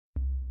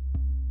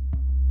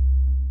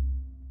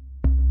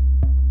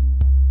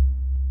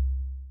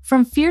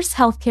From Fierce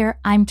Healthcare,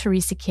 I'm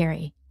Teresa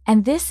Carey,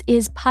 and this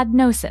is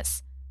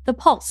Podnosis, the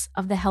pulse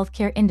of the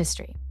healthcare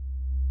industry.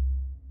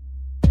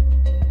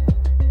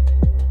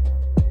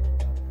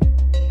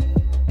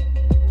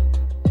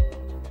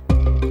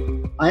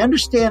 I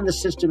understand the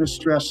system is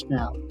stressed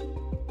now,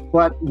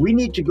 but we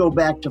need to go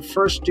back to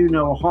first do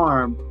no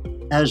harm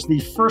as the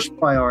first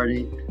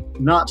priority,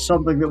 not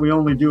something that we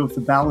only do if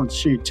the balance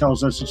sheet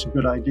tells us it's a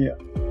good idea.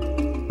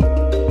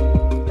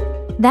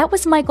 That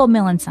was Michael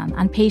Millenson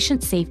on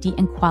patient safety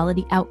and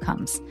quality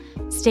outcomes.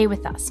 Stay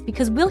with us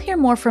because we'll hear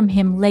more from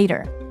him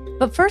later.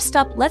 But first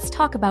up, let's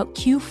talk about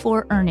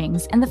Q4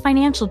 earnings and the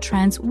financial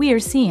trends we're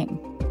seeing.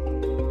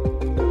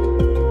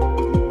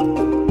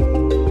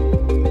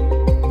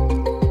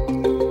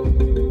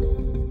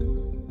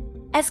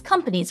 As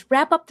companies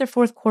wrap up their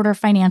fourth quarter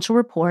financial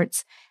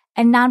reports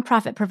and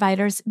nonprofit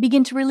providers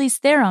begin to release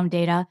their own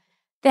data,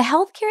 the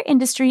healthcare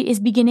industry is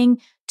beginning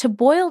to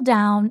boil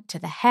down to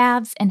the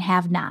haves and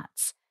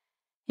have-nots.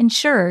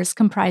 Insurers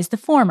comprise the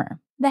former,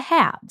 the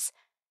haves.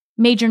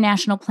 Major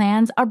national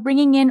plans are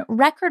bringing in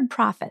record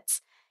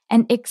profits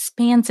and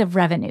expansive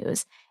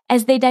revenues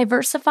as they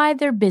diversify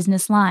their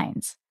business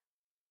lines.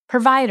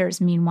 Providers,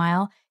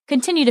 meanwhile,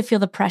 continue to feel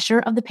the pressure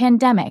of the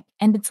pandemic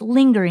and its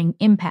lingering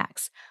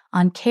impacts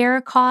on care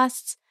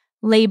costs,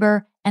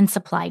 labor, and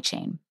supply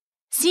chain.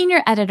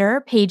 Senior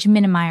editor Paige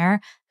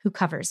Minnemeyer, who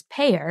covers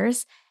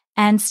payers,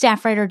 and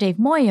staff writer Dave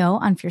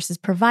Moyo on Fierce's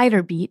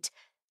Provider Beat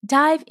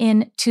dive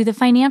into the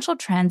financial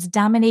trends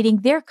dominating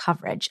their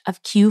coverage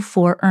of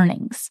Q4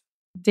 earnings.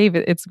 Dave,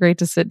 it's great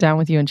to sit down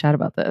with you and chat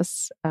about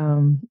this.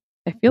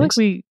 I feel like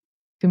we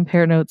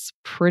compare notes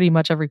pretty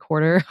much every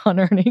quarter on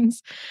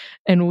earnings,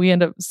 and we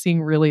end up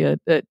seeing really a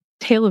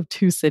tale of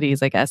two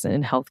cities, I guess,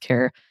 in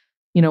healthcare.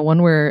 You know,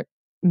 one where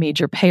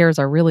major payers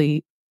are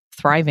really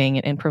thriving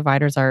and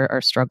providers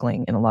are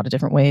struggling in a lot of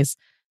different ways.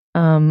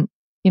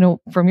 You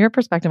know, from your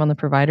perspective on the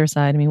provider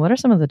side, I mean, what are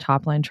some of the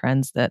top line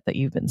trends that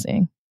you've been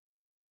seeing?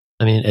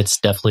 I mean, it's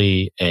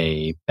definitely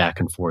a back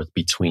and forth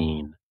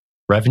between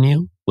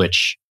revenue,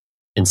 which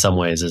in some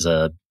ways is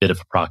a bit of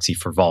a proxy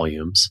for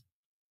volumes,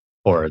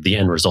 or the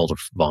end result of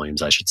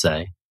volumes, I should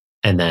say,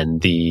 and then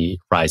the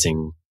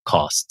rising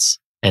costs.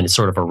 And it's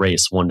sort of a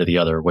race one to the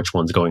other, which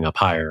one's going up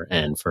higher.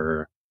 And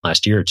for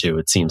last year or two,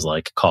 it seems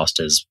like cost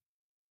and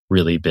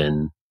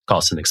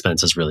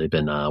expense has really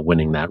been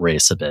winning that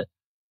race a bit.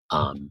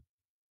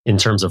 In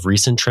terms of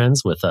recent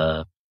trends with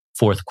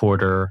fourth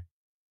quarter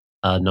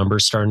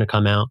numbers starting to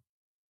come out,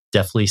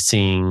 definitely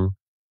seeing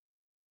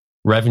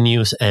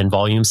revenues and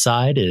volume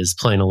side is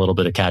playing a little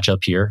bit of catch up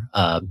here.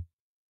 A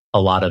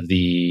lot of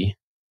the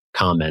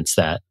comments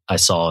that I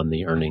saw in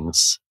the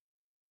earnings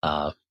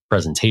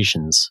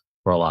presentations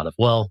were a lot of,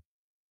 well,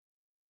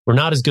 we're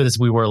not as good as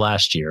we were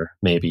last year,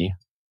 maybe,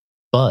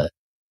 but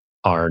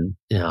our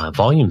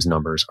volumes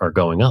numbers are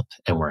going up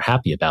and we're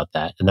happy about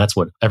that. And that's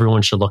what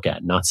everyone should look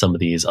at, not some of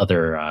these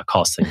other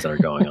cost things that are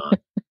going on.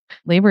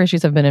 Labor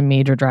issues have been a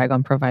major drag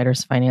on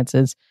providers'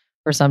 finances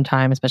for some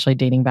time, especially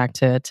dating back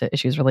to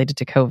issues related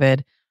to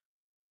COVID.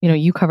 You know,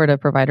 you covered a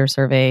provider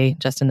survey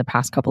just in the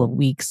past couple of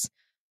weeks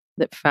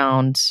that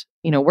found,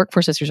 you know,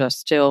 workforce issues are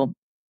still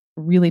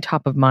really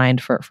top of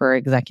mind for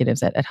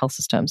executives at health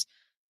systems.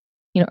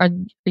 You know, are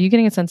you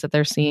getting a sense that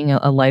they're seeing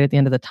a light at the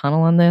end of the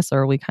tunnel on this,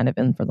 or are we kind of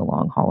in for the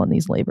long haul on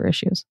these labor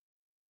issues?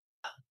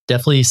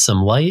 Definitely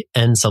some light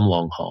and some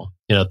long haul.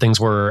 You know, things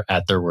were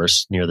at their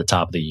worst near the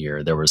top of the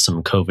year. There was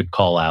some COVID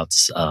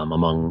call-outs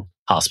among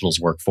hospitals'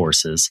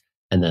 workforces,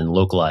 and then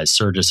localized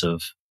surges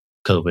of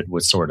COVID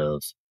would sort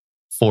of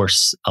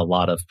force a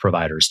lot of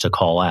providers to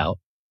call out.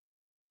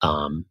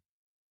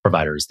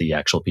 Providers, the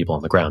actual people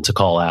on the ground, to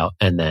call out,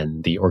 and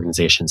then the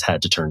organizations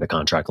had to turn to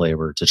contract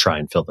labor to try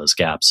and fill those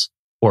gaps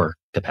or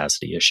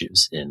capacity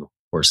issues in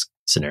worst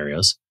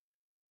scenarios.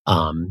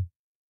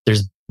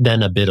 There's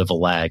then a bit of a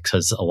lag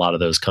because a lot of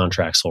those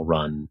contracts will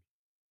run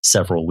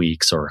several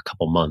weeks or a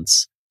couple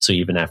months. So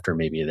even after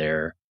maybe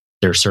their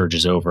surge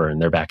is over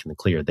and they're back in the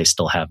clear, they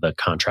still have the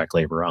contract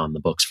labor on the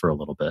books for a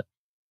little bit.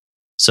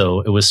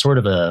 So it was sort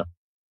of a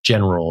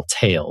general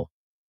tale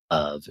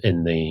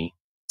in the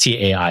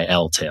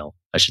TAIL tale,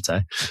 I should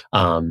say,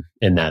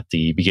 in that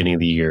the beginning of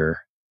the year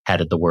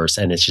had it the worst,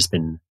 and it's just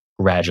been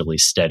gradually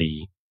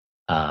steady,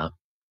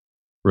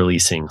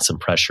 releasing some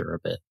pressure a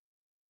bit.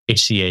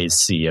 HCA's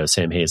CEO,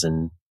 Sam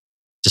Hazen,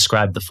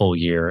 described the full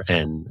year,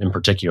 and in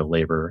particular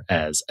labor,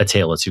 as a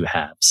tale of two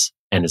halves.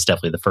 And it's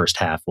definitely the first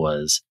half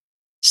was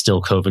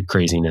still COVID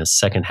craziness.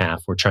 Second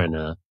half, we're trying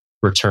to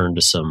return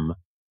to some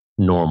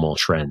normal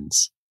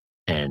trends.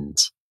 And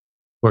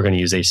we're going to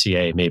use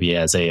HCA maybe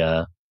as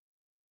a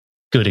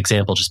good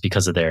example just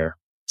because of their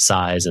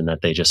size and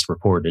that they just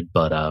reported.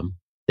 But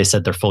they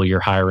said their full year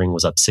hiring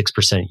was up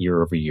 6%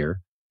 year over year.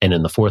 And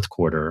in the fourth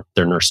quarter,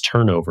 their nurse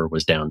turnover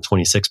was down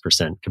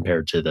 26%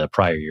 compared to the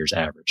prior year's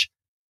average.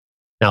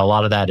 Now, a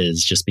lot of that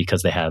is just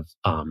because they have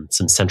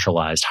some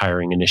centralized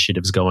hiring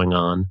initiatives going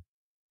on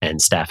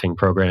and staffing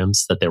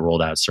programs that they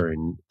rolled out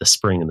during the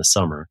spring and the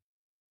summer.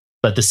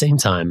 But at the same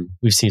time,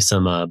 we've seen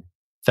some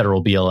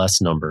federal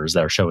BLS numbers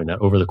that are showing that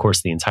over the course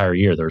of the entire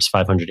year, there's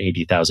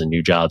 580,000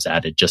 new jobs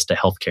added just to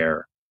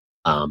healthcare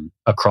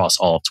across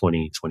all of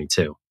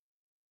 2022.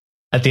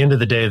 At the end of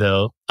the day,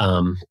 though,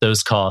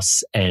 those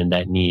costs and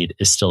that need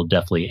is still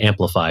definitely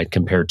amplified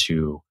compared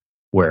to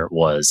where it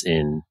was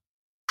in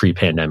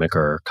pre-pandemic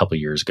or a couple of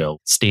years ago.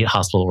 State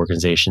hospital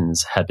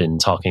organizations have been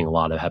talking a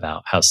lot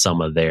about how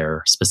some of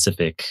their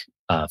specific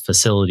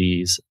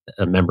facilities,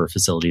 member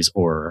facilities,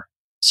 or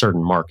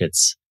certain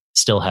markets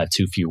still have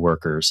too few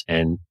workers.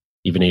 And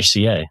even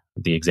HCA,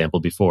 the example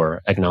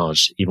before,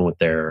 acknowledged even with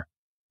their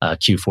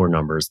Q4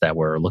 numbers that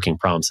were looking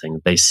promising,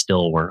 they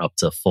still weren't up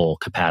to full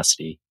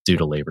capacity due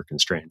to labor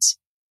constraints.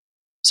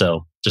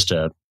 So just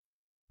to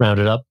round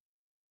it up,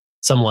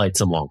 some light,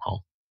 some long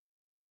haul.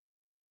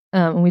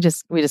 We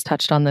just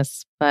touched on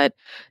this, but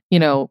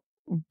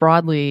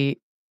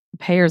broadly,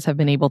 payers have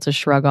been able to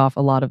shrug off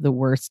a lot of the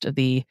worst of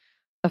the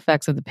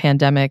effects of the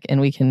pandemic, and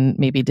we can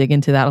maybe dig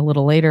into that a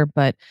little later.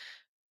 But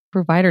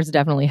providers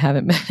definitely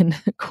haven't been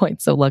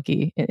quite so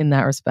lucky in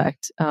that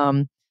respect.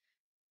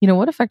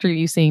 What effect are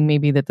you seeing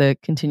maybe that the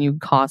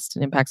continued cost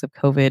and impacts of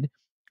COVID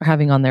are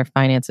having on their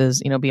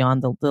finances?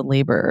 Beyond the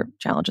labor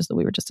challenges that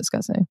we were just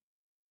discussing.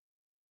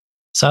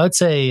 So I would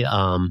say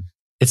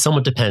it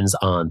somewhat depends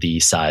on the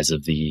size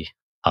of the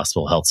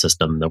hospital health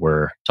system that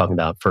we're talking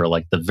about. For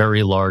like the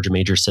very large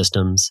major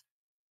systems,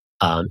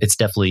 it's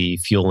definitely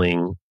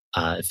fueling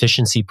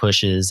efficiency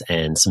pushes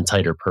and some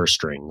tighter purse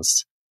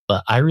strings.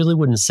 But I really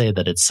wouldn't say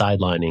that it's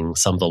sidelining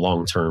some of the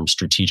long-term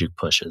strategic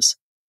pushes.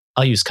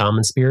 I'll use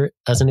CommonSpirit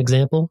as an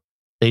example.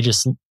 They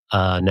just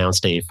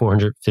announced a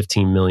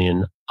 $415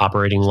 million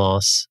operating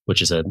loss,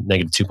 which is a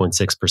negative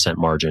 2.6%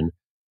 margin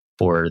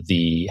for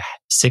the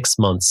 6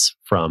 months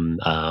from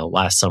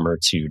last summer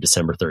to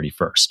December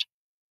 31st.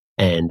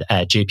 And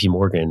at JP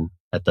Morgan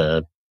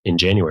in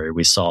January,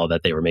 we saw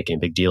that they were making a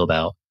big deal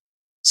about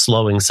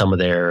slowing some of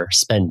their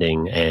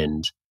spending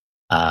and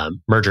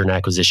merger and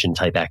acquisition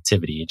type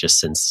activity, just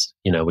since,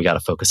 we got to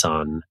focus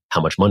on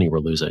how much money we're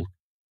losing.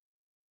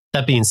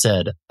 That being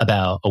said,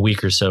 about a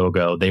week or so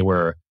ago, they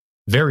were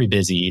very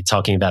busy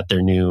talking about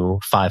their new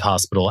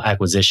 5-hospital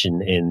acquisition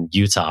in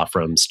Utah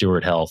from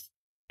Steward Health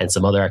and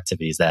some other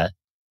activities that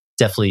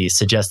definitely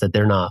suggest that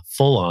they're not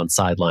full on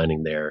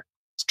sidelining their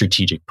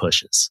strategic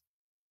pushes.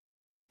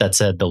 That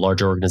said, the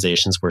larger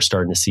organizations were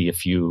starting to see a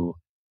few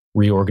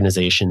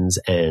reorganizations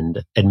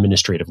and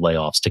administrative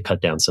layoffs to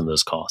cut down some of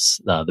those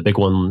costs. The big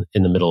one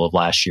in the middle of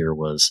last year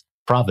was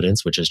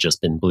Providence, which has just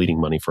been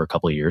bleeding money for a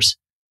couple of years.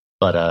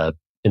 But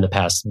in the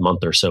past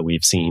month or so,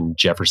 we've seen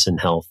Jefferson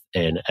Health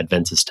and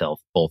Adventist Health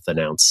both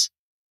announce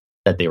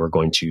that they were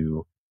going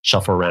to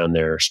shuffle around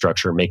their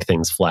structure, make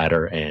things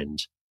flatter, and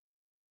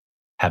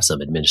have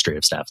some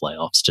administrative staff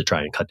layoffs to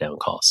try and cut down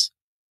costs.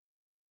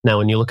 Now,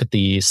 when you look at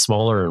the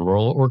smaller and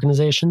rural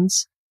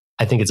organizations,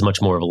 I think it's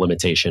much more of a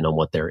limitation on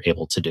what they're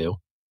able to do.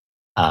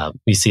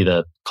 We see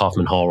the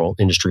Kaufman Hall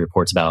industry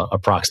reports about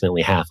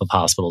approximately half of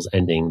hospitals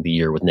ending the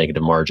year with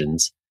negative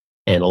margins.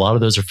 And a lot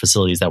of those are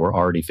facilities that were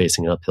already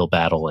facing an uphill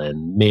battle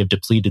and may have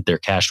depleted their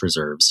cash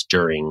reserves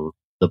during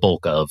the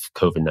bulk of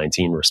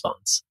COVID-19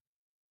 response.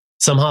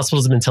 Some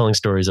hospitals have been telling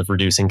stories of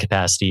reducing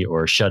capacity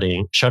or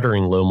shuttering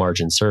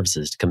low-margin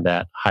services to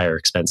combat higher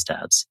expense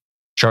tabs.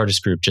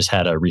 Chartis Group just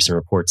had a recent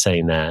report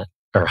saying that,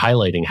 or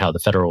highlighting how the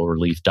federal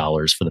relief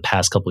dollars for the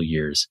past couple of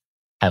years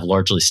have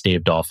largely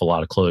staved off a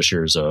lot of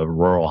closures of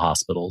rural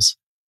hospitals.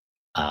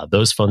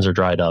 Those funds are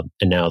dried up,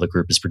 and now the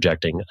group is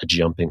projecting a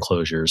jump in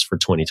closures for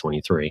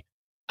 2023.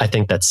 I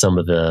think that's some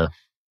of the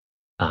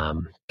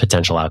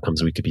potential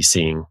outcomes we could be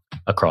seeing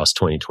across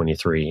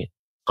 2023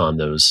 on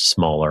those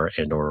smaller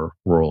and or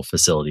rural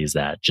facilities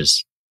that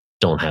just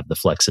don't have the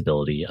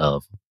flexibility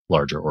of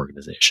larger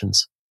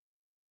organizations.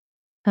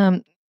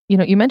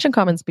 You mentioned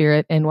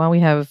CommonSpirit, and while we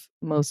have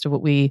most of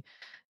what we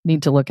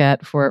need to look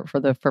at for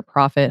the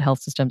for-profit health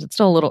systems, it's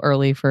still a little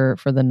early for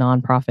the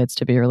nonprofits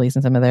to be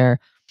releasing some of their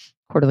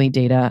quarterly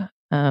data.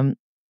 But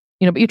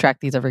you track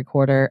these every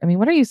quarter. I mean,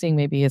 what are you seeing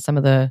maybe as some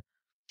of the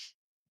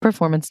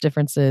performance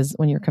differences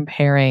when you're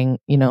comparing,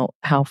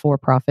 how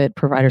for-profit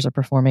providers are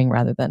performing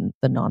rather than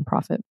the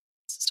nonprofit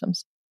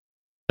systems?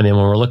 I mean,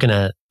 when we're looking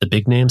at the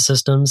big name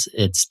systems,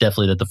 it's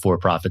definitely that the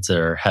for-profits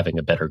are having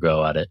a better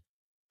go at it.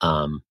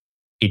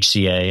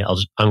 HCA,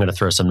 I'm going to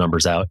throw some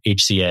numbers out.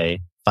 HCA,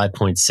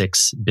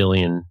 5.6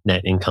 billion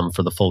net income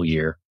for the full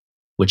year,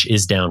 which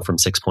is down from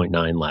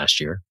 6.9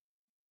 last year.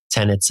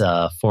 Tenet's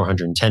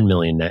 410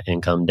 million net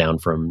income, down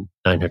from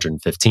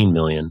 915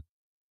 million.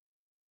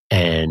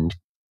 And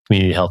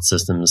Community Health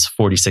Systems,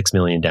 46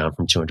 million, down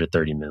from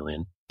 230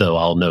 million. Though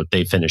I'll note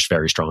they finished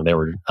very strong. They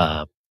were in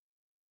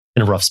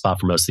a rough spot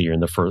for most of the year,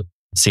 and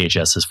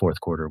CHS's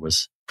fourth quarter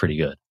was pretty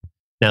good.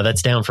 Now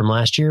that's down from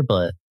last year,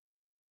 but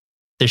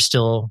they're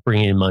still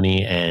bringing in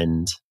money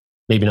and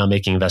maybe not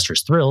making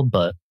investors thrilled,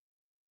 but,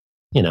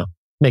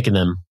 making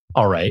them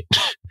all right.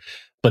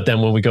 But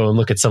then when we go and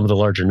look at some of the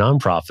larger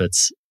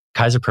nonprofits,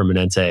 Kaiser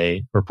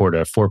Permanente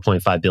reported a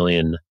 4.5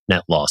 billion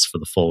net loss for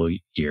the full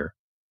year.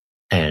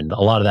 And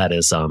a lot of that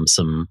is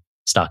some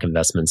stock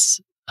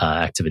investments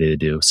activity they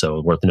do.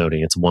 So worth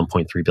noting, it's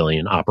 $1.3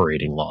 billion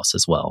operating loss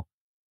as well.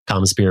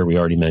 CommonSpirit, we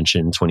already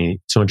mentioned,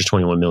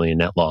 $221 million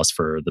net loss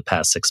for the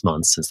past 6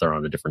 months since they're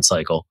on a different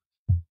cycle.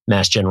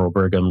 Mass General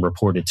Brigham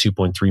reported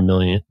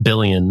 $2.3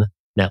 billion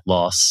net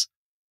loss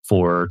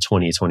for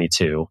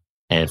 2022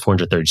 and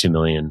 $432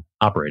 million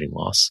operating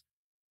loss.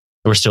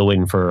 We're still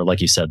waiting for, like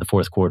you said, the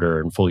fourth quarter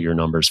and full year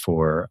numbers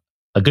for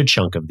a good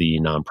chunk of the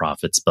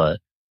nonprofits. But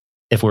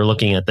if we're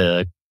looking at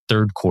the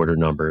third quarter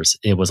numbers,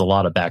 it was a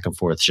lot of back and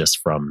forth just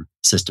from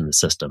system to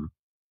system.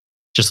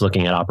 Just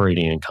looking at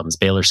operating incomes,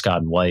 Baylor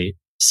Scott and White,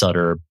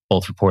 Sutter,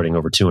 both reporting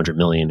over $200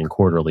 million in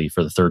quarterly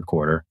for the third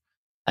quarter.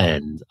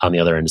 And on the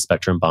other end of the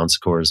spectrum, Bon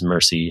Secours,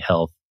 Mercy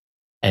Health,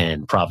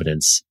 and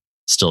Providence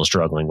still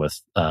struggling with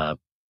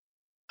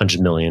hundreds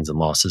of millions in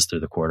losses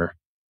through the quarter.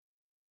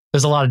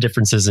 There's a lot of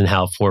differences in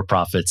how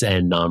for-profits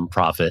and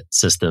nonprofit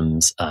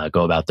systems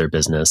go about their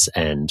business.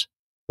 And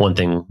one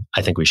thing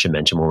I think we should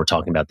mention when we're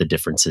talking about the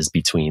differences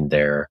between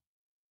their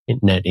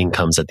net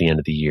incomes at the end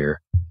of the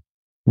year,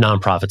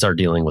 nonprofits are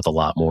dealing with a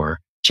lot more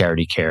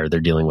charity care. They're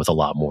dealing with a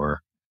lot more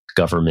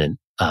government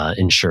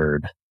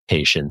insured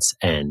patients,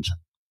 and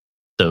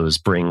those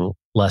bring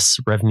less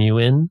revenue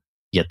in,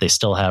 yet they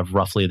still have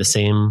roughly the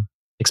same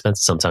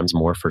expenses, sometimes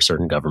more for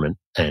certain government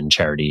and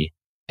charity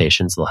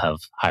patients. They'll have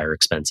higher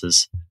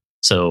expenses.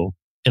 So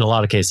in a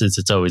lot of cases,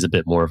 it's always a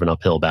bit more of an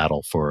uphill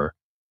battle for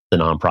the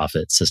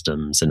nonprofit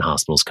systems and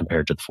hospitals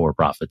compared to the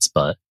for-profits.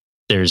 But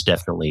there's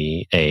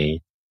definitely a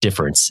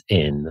difference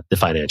in the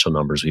financial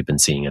numbers we've been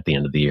seeing at the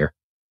end of the year.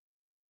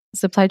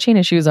 Supply chain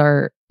issues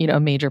are, a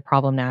major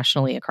problem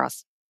nationally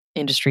across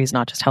industries,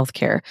 not just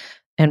healthcare,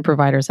 and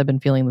providers have been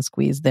feeling the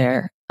squeeze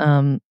there.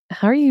 How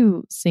are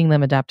you seeing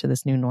them adapt to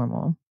this new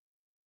normal?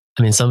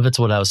 I mean, some of it's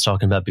what I was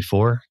talking about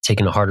before,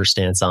 taking a harder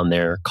stance on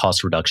their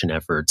cost reduction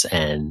efforts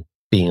and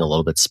being a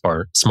little bit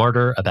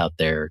smarter about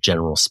their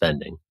general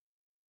spending.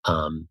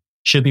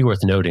 Should be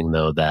worth noting,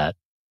 though, that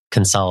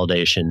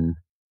consolidation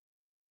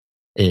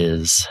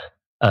is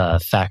a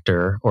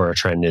factor or a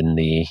trend in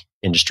the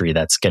industry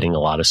that's getting a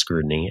lot of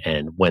scrutiny.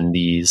 And when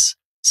these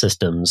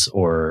systems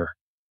or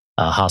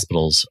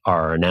hospitals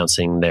are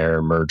announcing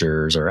their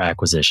mergers or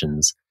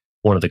acquisitions,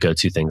 one of the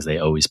go-to things they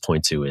always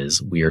point to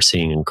is we are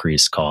seeing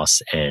increased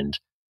costs, and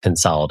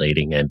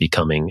consolidating and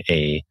becoming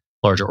a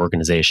larger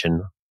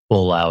organization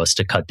will allow us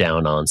to cut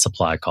down on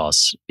supply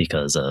costs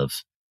because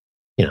of,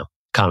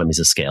 economies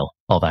of scale,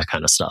 all that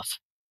kind of stuff.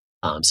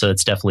 So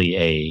it's definitely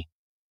a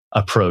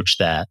approach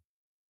that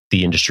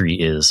the industry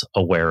is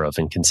aware of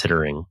and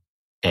considering,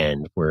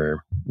 and we're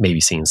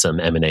maybe seeing some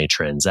M&A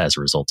trends as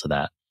a result of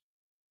that.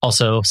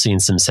 Also seeing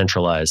some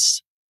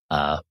centralized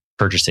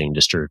purchasing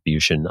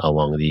distribution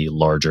along the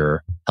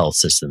larger health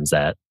systems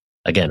that,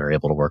 again, are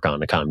able to work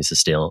on economies of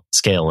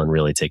scale and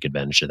really take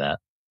advantage of that.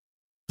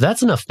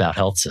 That's enough about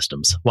health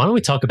systems. Why don't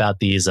we talk about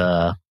these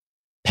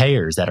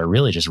payers that are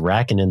really just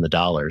racking in the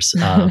dollars?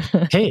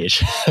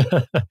 Paige,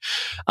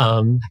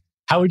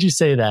 how would you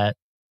say that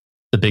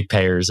the big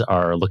payers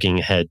are looking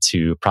ahead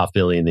to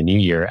profitability in the new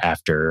year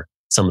after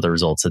some of the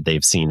results that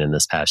they've seen in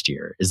this past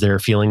year? Is there a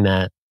feeling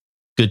that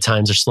good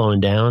times are slowing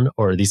down,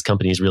 or these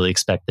companies really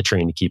expect the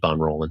train to keep on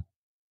rolling?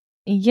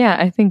 Yeah,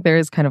 I think there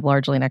is kind of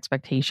largely an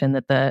expectation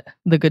that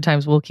the good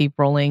times will keep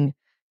rolling.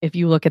 If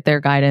you look at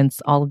their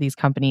guidance, all of these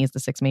companies, the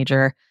 6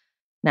 major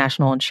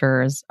national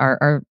insurers,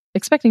 are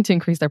expecting to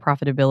increase their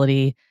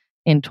profitability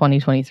in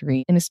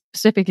 2023. And a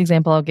specific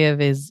example I'll give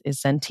is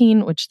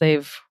Centene, which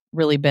they've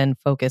really been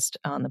focused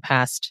on the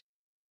past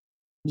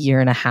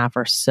year and a half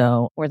or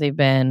so, where they've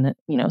been,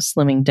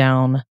 slimming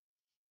down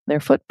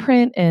their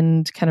footprint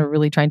and kind of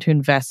really trying to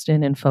invest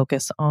in and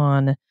focus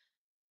on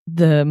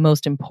the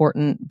most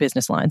important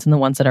business lines and the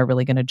ones that are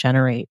really going to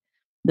generate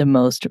the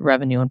most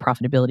revenue and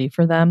profitability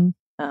for them.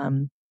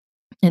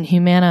 And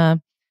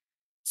Humana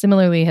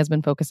similarly has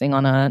been focusing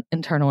on an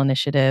internal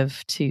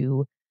initiative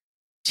to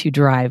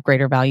drive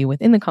greater value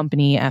within the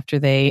company after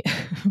they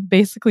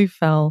basically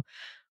fell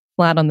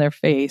flat on their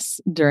face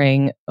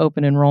during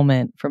open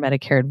enrollment for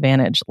Medicare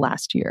Advantage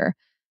last year.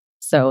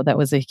 So that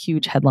was a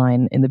huge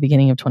headline in the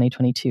beginning of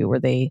 2022, where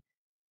they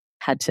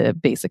had to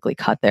basically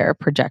cut their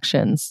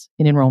projections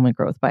in enrollment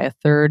growth by a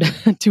third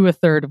to a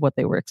third of what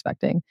they were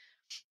expecting.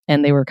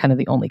 And they were kind of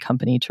the only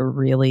company to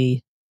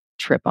really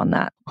trip on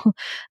that.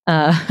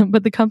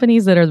 But the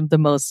companies that are the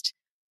most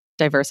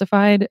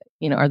diversified,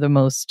 are the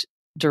most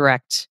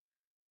direct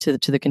to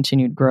the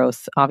continued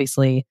growth.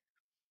 Obviously,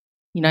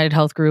 United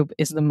Health Group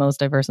is the most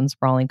diverse and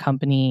sprawling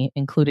company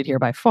included here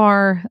by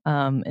far.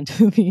 And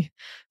to the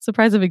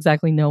surprise of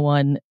exactly no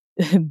one,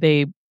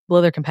 they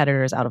blow their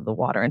competitors out of the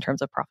water in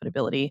terms of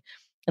profitability.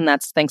 And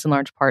that's thanks in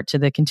large part to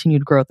the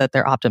continued growth at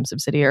their Optum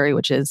subsidiary,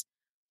 which is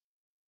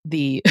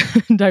the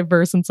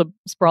diverse and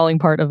sprawling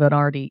part of an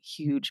already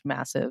huge,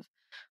 massive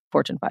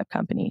Fortune 5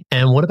 company.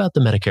 And what about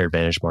the Medicare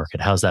Advantage market?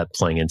 How's that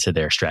playing into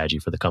their strategy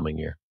for the coming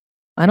year?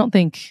 I don't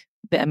think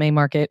the MA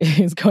market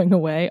is going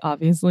away.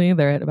 Obviously,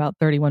 they're at about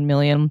 31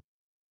 million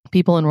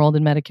people enrolled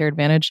in Medicare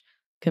Advantage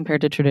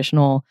compared to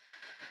traditional,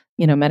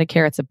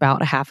 Medicare. It's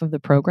about half of the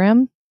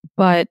program.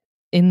 But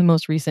in the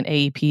most recent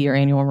AEP or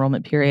annual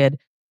enrollment period,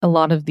 a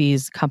lot of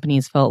these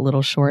companies fell a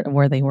little short of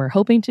where they were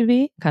hoping to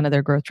be, kind of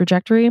their growth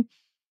trajectory.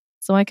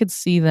 So I could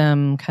see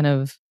them kind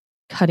of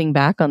cutting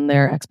back on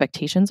their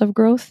expectations of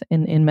growth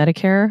in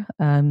Medicare.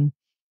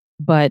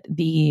 But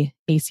the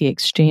ACA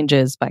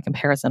exchanges, by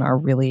comparison, are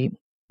really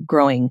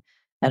growing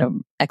at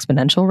an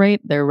exponential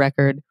rate. Their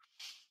record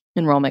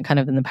enrollment kind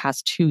of in the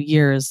past 2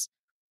 years.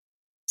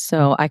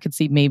 So I could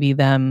see maybe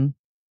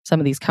some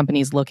of these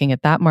companies looking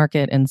at that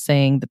market and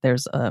saying that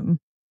there's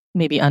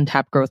maybe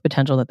untapped growth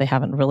potential that they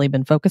haven't really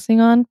been focusing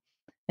on,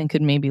 and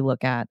could maybe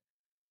look at,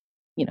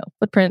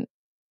 footprint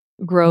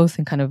growth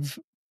and kind of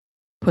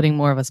putting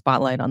more of a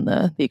spotlight on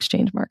the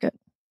exchange market.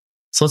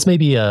 So let's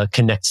maybe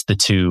connect the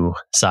two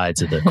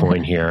sides of the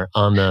coin here.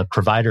 On the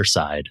provider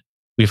side,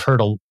 we've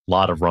heard a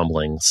lot of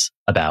rumblings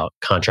about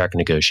contract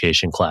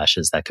negotiation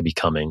clashes that could be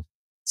coming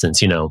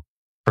since,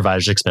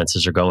 providers'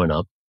 expenses are going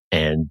up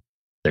and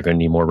they're going to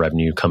need more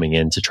revenue coming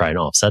in to try and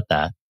offset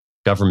that.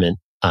 Government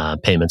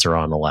payments are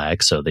on a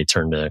lag, so they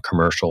turn to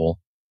commercial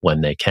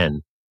when they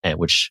can,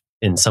 which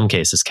in some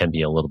cases can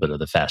be a little bit of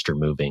the faster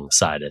moving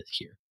side of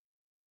here.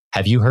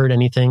 Have you heard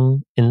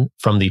anything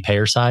from the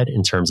payer side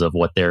in terms of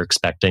what they're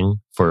expecting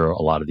for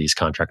a lot of these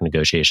contract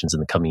negotiations in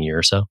the coming year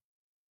or so?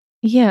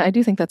 Yeah, I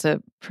do think that's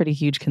a pretty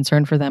huge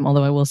concern for them,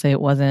 although I will say it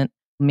wasn't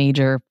a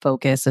major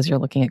focus as you're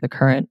looking at the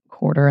current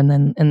quarter and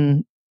then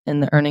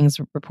in the earnings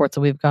reports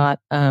that we've got.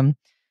 And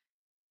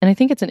I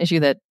think it's an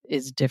issue that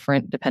is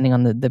different depending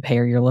on the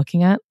payer you're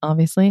looking at,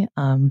 obviously.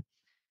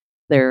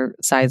 Their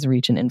size,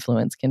 reach, and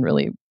influence can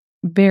really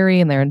vary,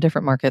 and they're in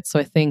different markets. So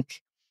I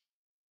think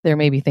they're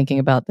maybe thinking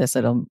about this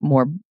at a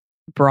more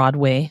broad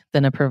way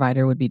than a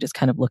provider would be, just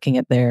kind of looking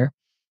at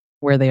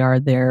where they are,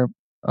 their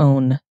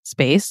own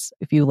space.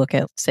 If you look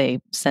at, say,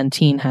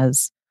 Centene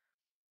has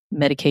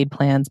Medicaid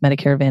plans,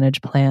 Medicare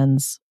Advantage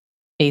plans,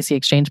 ACA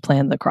exchange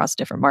plans across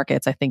different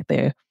markets, I think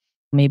they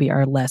maybe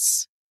are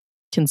less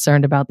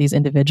concerned about these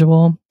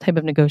individual type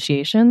of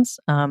negotiations.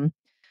 But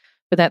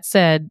that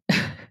said,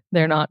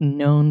 they're not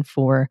known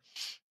for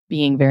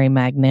being very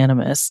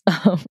magnanimous.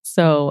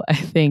 So I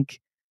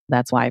think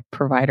that's why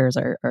providers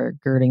are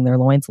girding their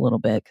loins a little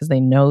bit, because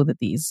they know that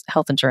these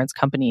health insurance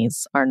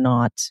companies are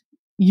not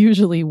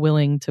usually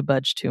willing to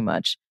budge too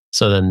much.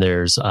 So then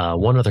there's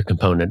one other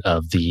component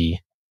of the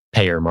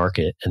payer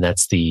market, and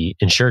that's the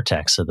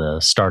insurtech, so the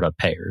startup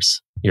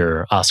payers,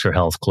 your Oscar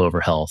Health,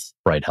 Clover Health,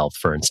 Bright Health,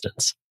 for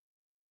instance.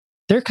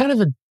 They're kind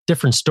of a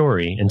different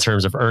story in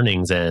terms of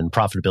earnings and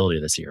profitability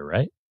this year,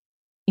 right?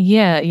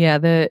 Yeah.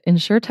 The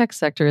insurtech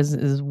sector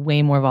is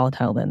way more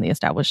volatile than the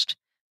established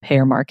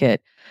payer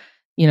market.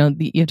 You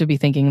have to be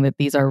thinking that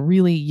these are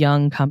really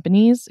young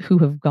companies who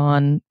have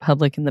gone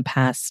public in the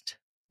past,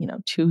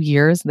 2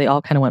 years. They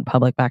all kind of went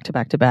public back to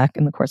back to back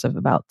in the course of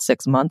about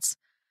 6 months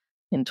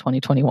in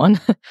 2021.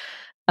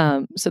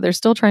 So they're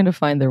still trying to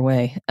find their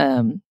way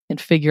and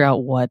figure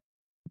out what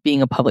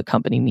being a public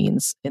company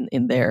means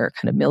in their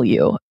kind of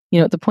milieu.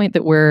 At the point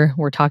that we're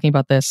talking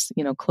about this,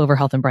 Clover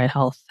Health and Bright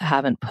Health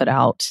haven't put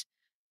out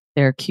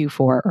their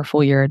Q4 or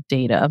full year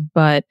data,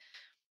 but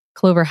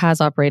Clover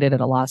has operated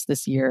at a loss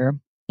this year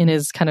and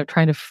is kind of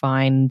trying to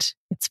find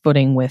its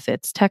footing with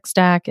its tech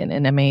stack and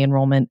MA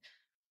enrollment.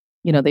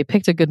 They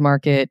picked a good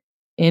market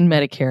in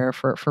Medicare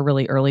for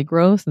really early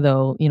growth,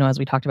 though, as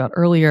we talked about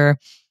earlier,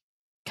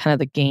 kind of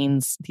the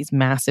gains, these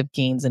massive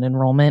gains in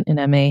enrollment in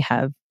MA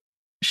have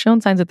shown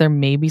signs that they're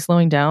maybe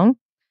slowing down.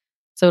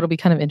 So it'll be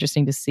kind of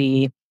interesting to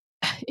see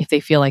if they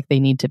feel like they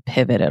need to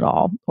pivot at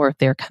all, or if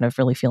they're kind of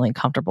really feeling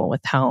comfortable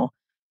with how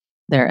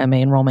their MA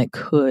enrollment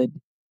could,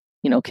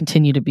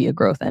 continue to be a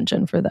growth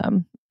engine for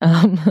them.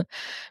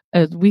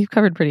 As we've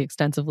covered pretty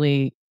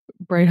extensively,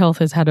 Bright Health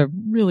has had a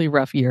really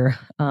rough year.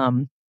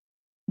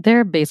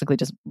 They're basically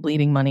just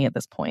bleeding money at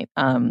this point,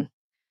 and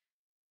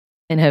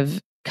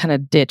have kind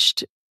of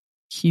ditched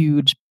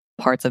huge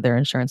parts of their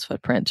insurance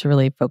footprint to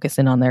really focus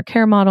in on their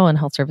care model and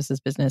health services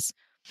business.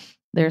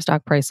 Their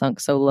stock price sunk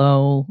so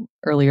low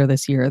earlier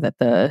this year that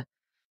the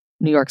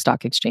New York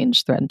Stock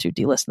Exchange threatened to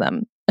delist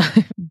them.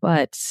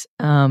 But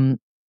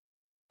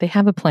they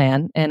have a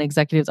plan, and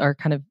executives are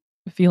kind of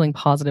feeling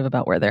positive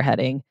about where they're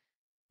heading.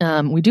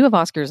 We do have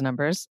Oscar's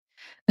numbers.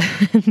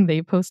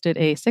 They posted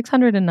a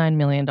 $609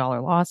 million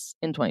loss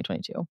in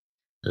 2022.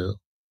 Yeah.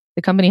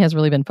 The company has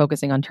really been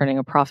focusing on turning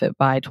a profit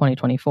by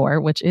 2024,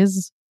 which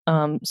is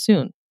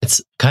soon. It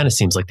kind of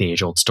seems like the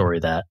age-old story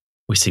that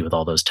we see with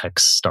all those tech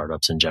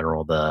startups in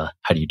general,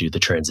 how do you do the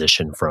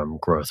transition from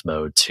growth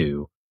mode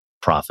to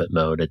profit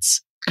mode?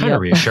 It's kind of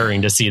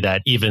reassuring to see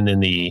that even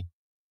in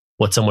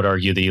what some would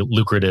argue the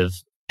lucrative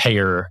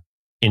payer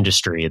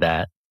industry,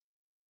 that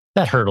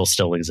hurdle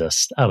still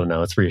exists. I don't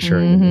know. It's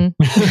reassuring.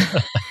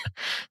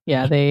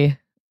 Mm-hmm.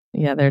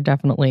 They're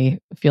definitely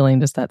feeling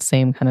just that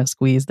same kind of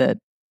squeeze that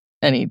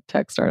any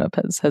tech startup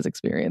has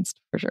experienced,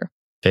 for sure.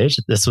 Paige,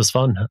 this was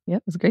fun. Yeah,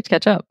 it was great to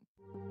catch up.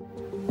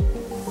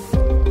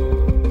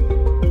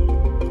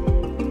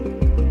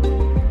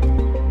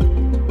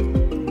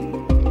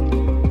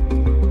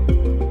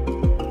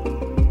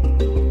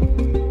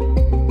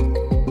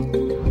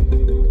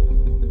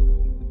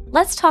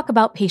 Let's talk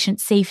about patient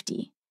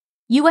safety.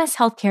 U.S.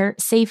 healthcare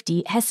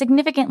safety has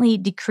significantly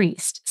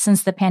decreased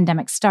since the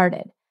pandemic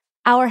started.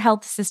 Our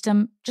health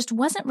system just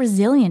wasn't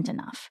resilient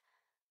enough.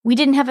 We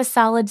didn't have a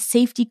solid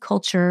safety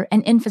culture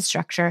and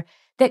infrastructure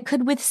that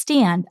could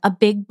withstand a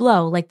big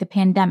blow like the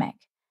pandemic.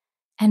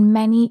 And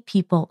many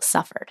people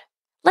suffered.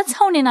 Let's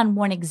hone in on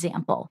one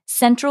example: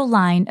 central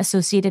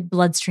line-associated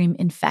bloodstream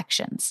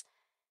infections.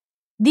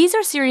 These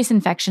are serious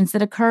infections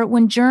that occur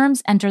when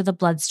germs enter the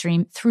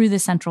bloodstream through the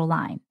central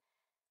line.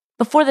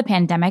 Before the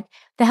pandemic,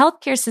 the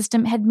healthcare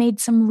system had made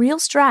some real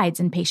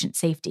strides in patient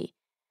safety.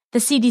 The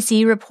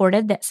CDC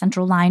reported that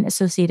central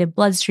line-associated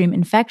bloodstream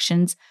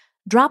infections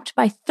dropped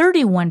by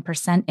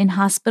 31% in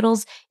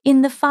hospitals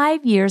in the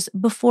 5 years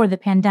before the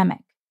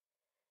pandemic.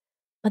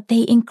 But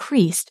they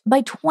increased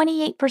by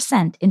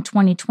 28% in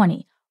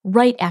 2020,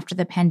 right after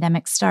the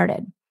pandemic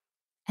started.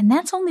 And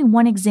that's only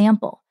one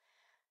example.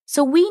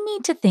 So we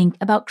need to think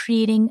about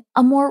creating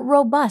a more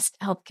robust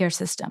healthcare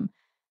system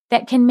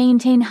that can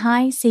maintain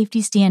high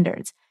safety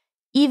standards,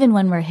 even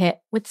when we're hit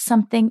with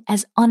something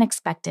as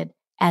unexpected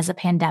as a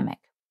pandemic.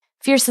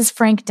 Fierce's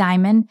Frank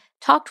Diamond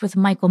talked with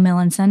Michael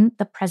Millinson,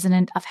 the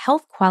president of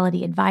Health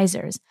Quality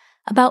Advisors,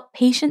 about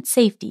patient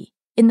safety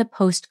in the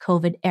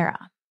post-COVID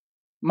era.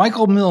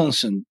 Michael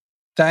Millinson,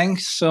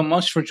 thanks so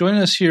much for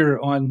joining us here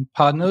on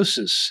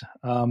Podnosis.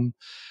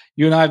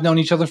 You and I have known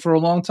each other for a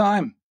long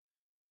time.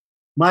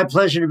 My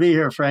pleasure to be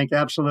here, Frank.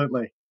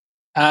 Absolutely.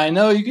 I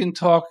know you can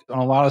talk on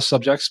a lot of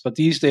subjects, but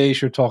these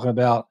days you're talking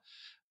about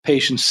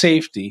patient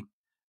safety.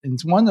 In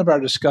one of our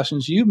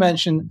discussions, you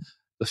mentioned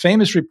the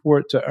famous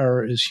report "To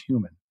Err Is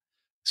Human."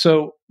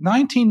 So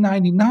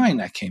 1999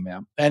 that came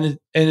out, and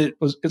it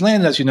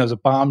landed, as you know, as a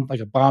bomb, like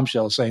a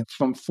bombshell, saying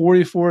from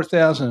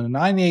 44,000 to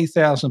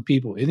 98,000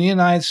 people in the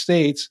United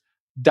States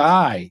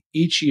die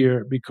each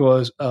year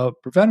because of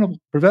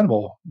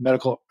preventable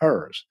medical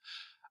errors.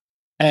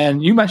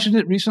 And you mentioned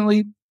it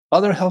recently.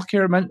 Other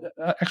healthcare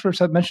experts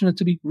have mentioned it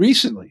to me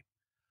recently.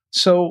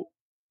 So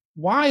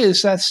why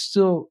is that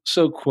still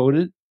so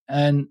quoted?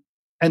 And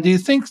do you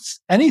think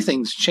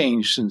anything's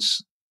changed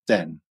since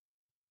then?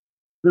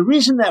 The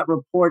reason that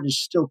report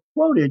is still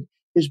quoted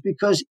is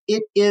because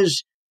it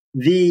is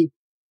the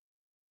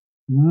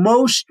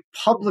most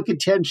public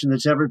attention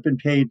that's ever been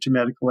paid to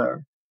medical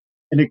error.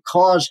 And it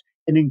caused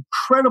an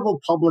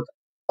incredible public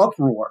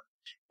uproar.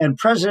 And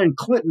President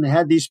Clinton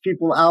had these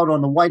people out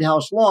on the White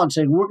House lawn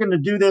saying, we're going to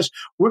do this.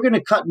 We're going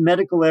to cut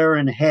medical error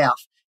in half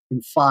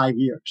in 5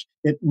 years.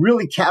 It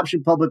really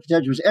captured public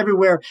attention. It was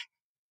everywhere.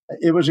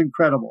 It was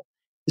incredible.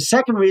 The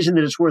second reason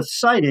that it's worth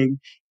citing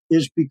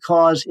is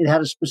because it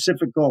had a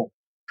specific goal: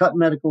 cut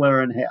medical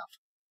error in half.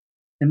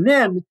 And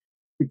then,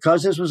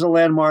 because this was a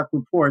landmark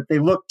report, they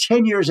looked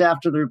 10 years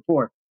after the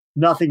report.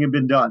 Nothing had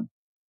been done.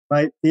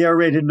 Right? The error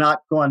rate had not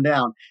gone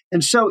down.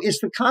 And so it's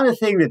the kind of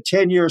thing that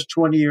 10 years,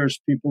 20 years,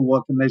 people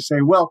look and they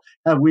say, well,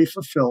 have we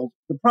fulfilled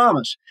the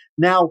promise?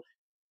 Now,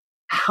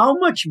 how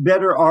much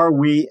better are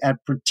we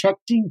at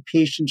protecting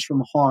patients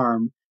from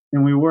harm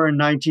than we were in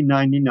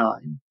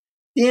 1999?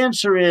 The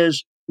answer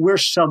is we're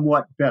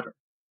somewhat better.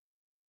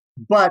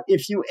 But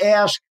if you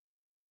ask,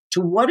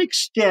 to what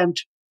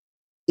extent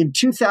in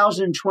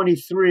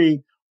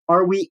 2023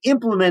 are we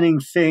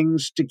implementing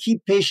things to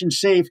keep patients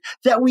safe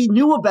that we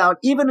knew about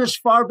even as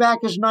far back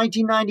as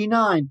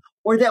 1999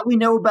 or that we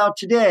know about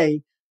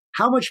today?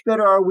 How much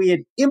better are we at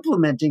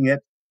implementing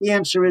it? The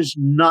answer is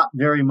not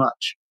very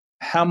much.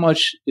 How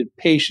much did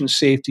patient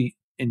safety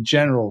in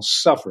general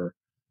suffer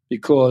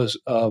because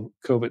of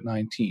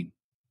COVID-19?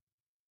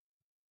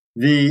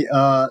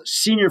 The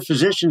senior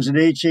physicians at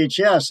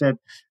HHS,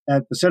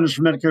 at the Centers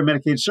for Medicare and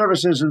Medicaid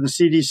Services and the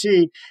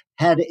CDC,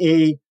 had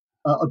a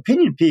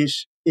opinion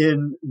piece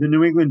in the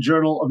New England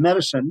Journal of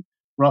Medicine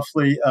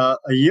roughly a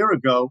year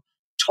ago,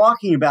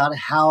 talking about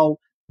how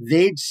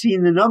they'd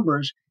seen the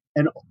numbers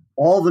and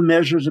all the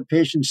measures of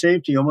patient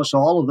safety, almost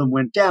all of them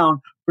went down,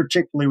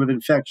 particularly with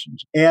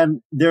infections.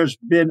 And there's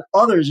been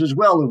others as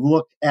well who've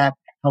looked at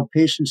how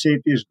patient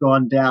safety has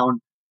gone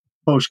down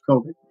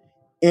post-COVID.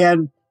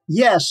 And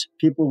yes,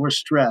 people were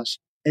stressed.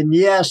 And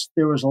yes,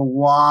 there was a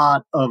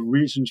lot of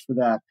reasons for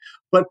that.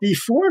 But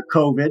before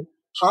COVID,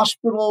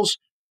 hospitals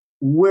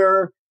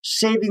were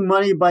saving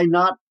money by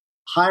not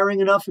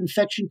hiring enough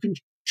infection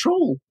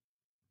control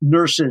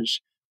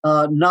nurses,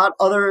 not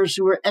others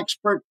who were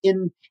expert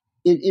in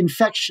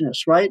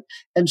infectionists, right?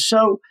 And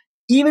so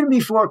even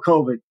before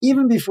COVID,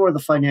 even before the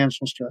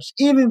financial stress,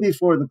 even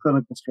before the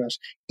clinical stress,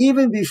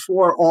 even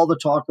before all the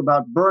talk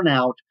about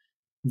burnout,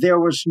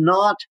 there was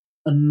not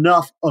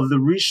enough of the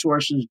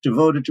resources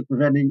devoted to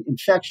preventing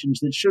infections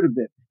that should have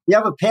been. You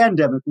have a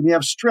pandemic, when you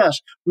have stress,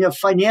 when you have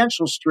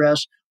financial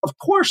stress, of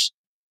course,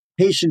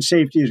 patient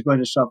safety is going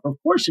to suffer. Of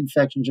course,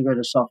 infections are going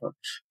to suffer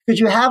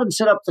because you haven't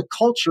set up the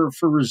culture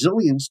for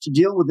resilience to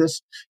deal with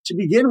this to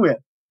begin with.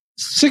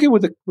 Sticking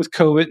with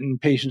COVID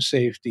and patient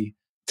safety,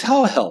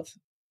 telehealth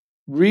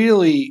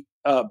really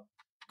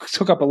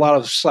took up a lot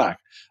of slack,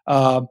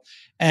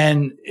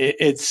 and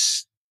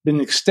it's been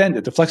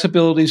extended. The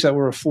flexibilities that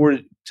were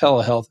afforded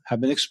telehealth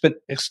have been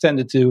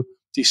extended to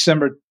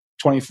December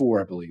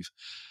 24, I believe.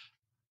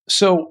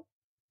 So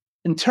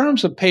in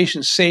terms of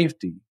patient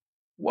safety,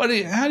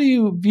 how do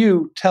you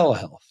view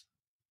telehealth?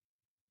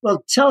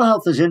 Well,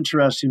 telehealth is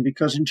interesting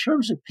because in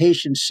terms of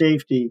patient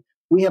safety,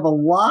 we have a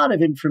lot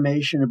of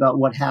information about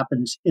what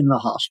happens in the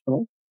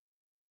hospital.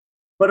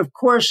 But of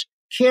course,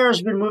 care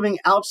has been moving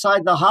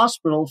outside the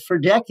hospital for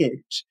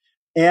decades.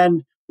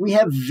 And we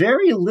have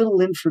very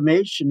little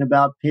information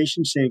about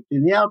patient safety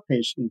in the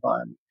outpatient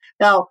environment.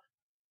 Now,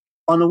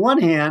 on the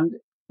one hand,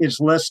 it's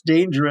less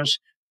dangerous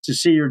to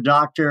see your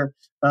doctor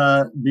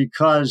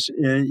because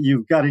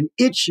you've got an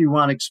itch you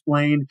want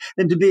explained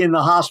than to be in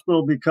the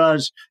hospital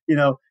because,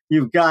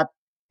 you've got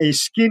a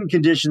skin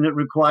condition that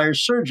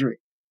requires surgery,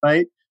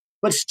 right?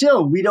 But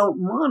still, we don't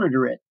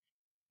monitor it.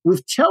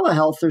 With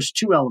telehealth, there's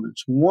two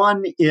elements.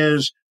 One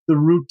is the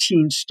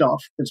routine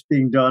stuff that's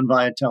being done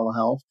via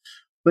telehealth.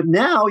 But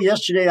now,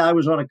 yesterday, I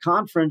was on a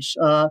conference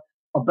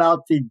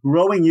about the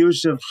growing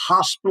use of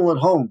hospital at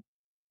home,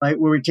 right,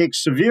 where we take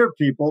severe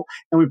people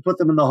and we put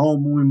them in the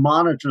home and we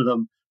monitor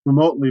them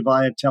remotely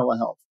via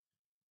telehealth.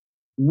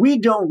 We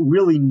don't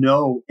really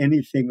know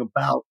anything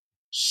about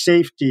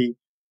safety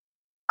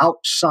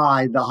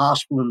outside the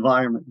hospital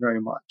environment very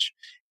much.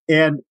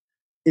 And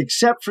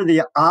except for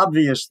the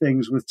obvious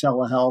things with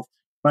telehealth,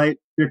 right?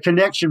 Your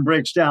connection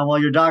breaks down while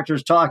your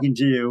doctor's talking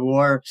to you,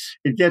 or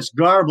it gets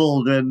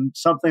garbled and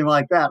something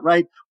like that,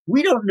 right?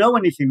 We don't know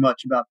anything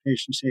much about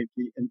patient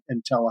safety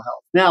and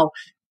telehealth. Now,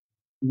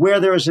 where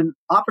there is an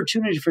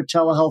opportunity for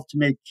telehealth to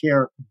make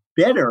care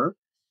better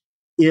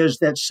is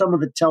that some of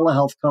the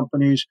telehealth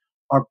companies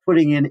are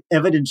putting in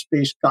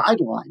evidence-based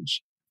guidelines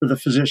for the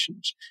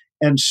physicians.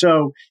 And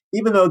so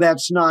even though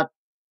that's not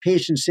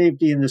patient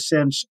safety in the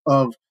sense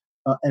of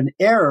an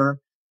error,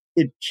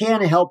 it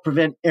can help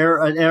prevent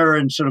an error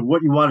in sort of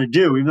what you want to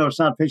do, even though it's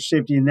not patient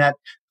safety in that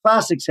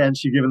classic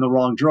sense, you're given the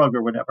wrong drug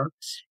or whatever.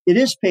 It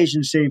is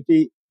patient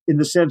safety in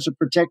the sense of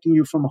protecting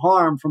you from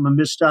harm from a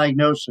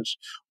misdiagnosis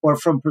or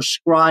from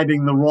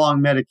prescribing the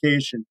wrong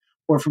medication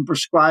or from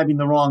prescribing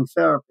the wrong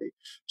therapy.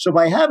 So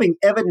by having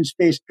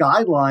evidence-based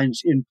guidelines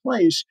in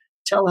place,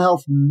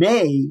 telehealth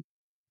may,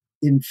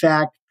 in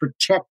fact,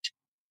 protect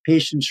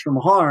patients from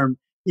harm,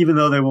 even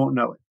though they won't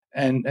know it.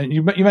 And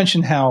you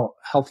mentioned how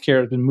healthcare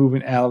has been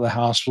moving out of the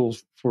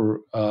hospitals for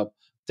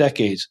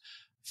decades.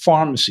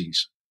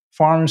 Pharmacies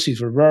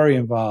were very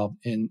involved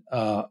in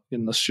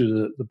this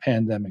through the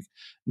pandemic.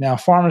 Now,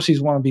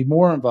 pharmacies want to be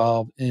more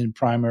involved in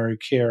primary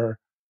care.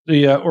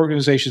 The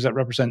organizations that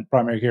represent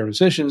primary care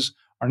physicians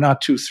are not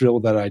too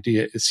thrilled with that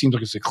idea. It seems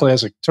like it's a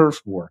classic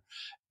turf war.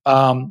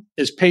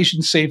 Is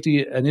patient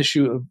safety an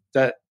issue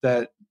that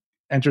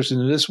enters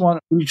into this one?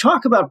 When you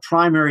talk about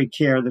primary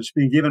care that's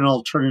being given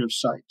alternative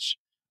sites,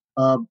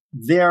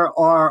 there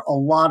are a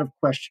lot of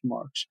question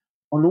marks.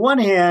 On the one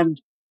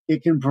hand,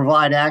 it can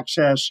provide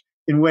access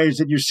in ways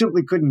that you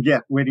simply couldn't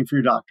get waiting for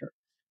your doctor.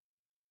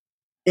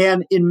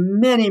 And in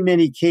many,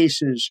 many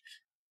cases,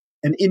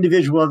 an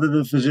individual other than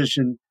the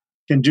physician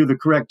can do the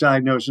correct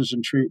diagnosis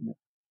and treatment.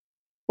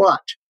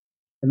 But,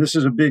 and this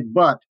is a big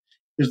but,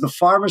 is the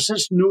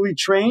pharmacist newly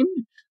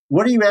trained?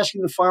 What are you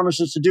asking the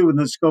pharmacist to do in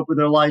the scope of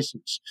their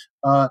license?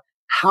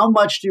 How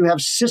much do you have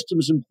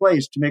systems in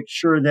place to make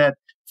sure that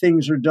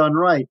things are done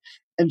right?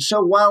 And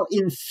so while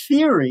in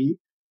theory,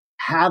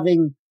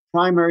 having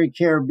primary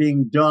care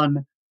being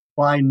done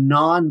by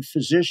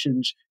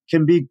non-physicians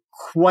can be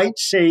quite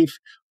safe,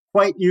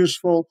 quite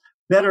useful,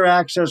 better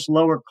access,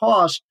 lower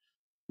cost,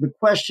 the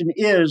question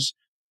is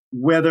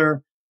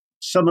whether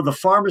some of the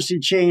pharmacy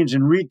chains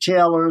and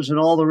retailers and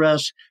all the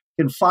rest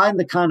can find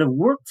the kind of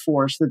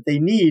workforce that they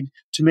need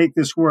to make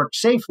this work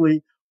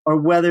safely,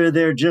 or whether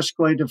they're just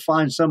going to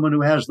find someone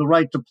who has the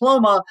right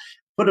diploma,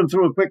 put them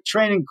through a quick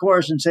training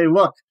course and say,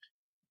 look,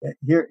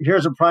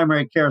 here's a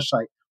primary care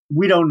site.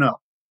 We don't know.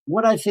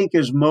 What I think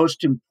is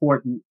most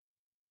important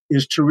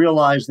is to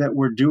realize that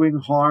we're doing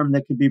harm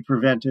that can be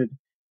prevented,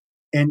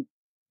 and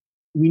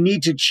we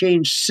need to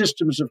change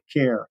systems of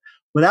care.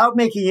 Without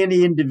making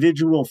any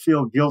individual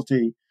feel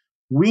guilty,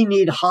 we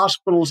need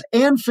hospitals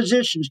and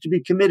physicians to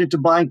be committed to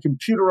buying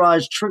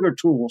computerized trigger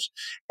tools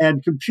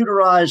and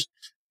computerized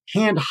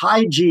hand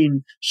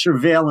hygiene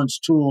surveillance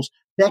tools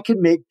that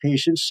can make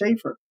patients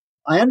safer.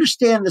 I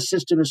understand the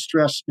system is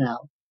stressed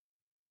now,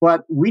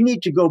 but we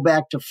need to go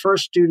back to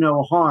first do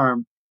no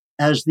harm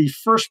as the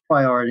first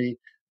priority,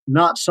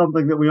 not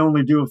something that we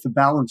only do if the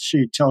balance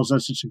sheet tells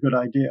us it's a good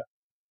idea.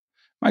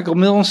 Michael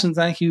Millinson,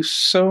 thank you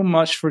so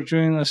much for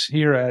joining us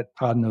here at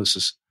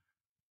Podnosis.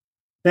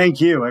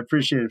 Thank you. I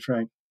appreciate it,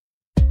 Frank.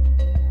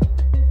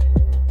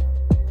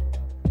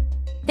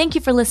 Thank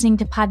you for listening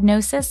to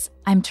Podnosis.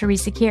 I'm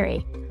Teresa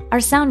Carey.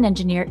 Our sound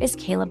engineer is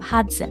Caleb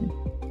Hodson.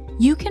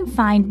 You can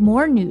find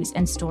more news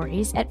and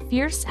stories at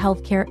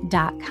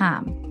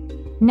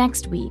fiercehealthcare.com.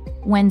 Next week,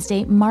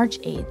 Wednesday, March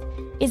 8th,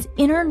 is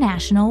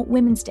International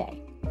Women's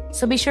Day.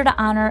 So be sure to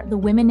honor the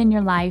women in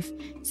your life,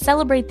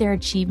 celebrate their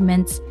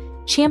achievements,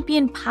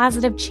 champion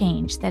positive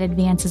change that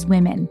advances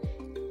women,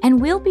 and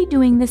we'll be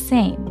doing the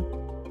same.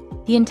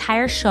 The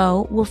entire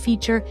show will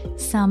feature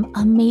some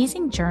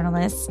amazing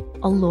journalists,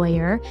 a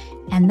lawyer,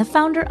 and the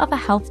founder of a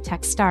health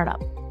tech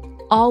startup.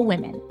 all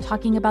women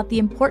talking about the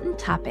important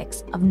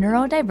topics of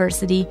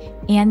neurodiversity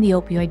and the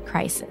opioid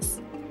crisis.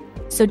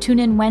 So tune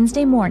in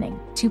Wednesday morning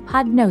to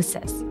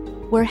Podnosis,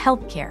 where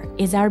healthcare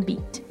is our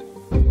beat.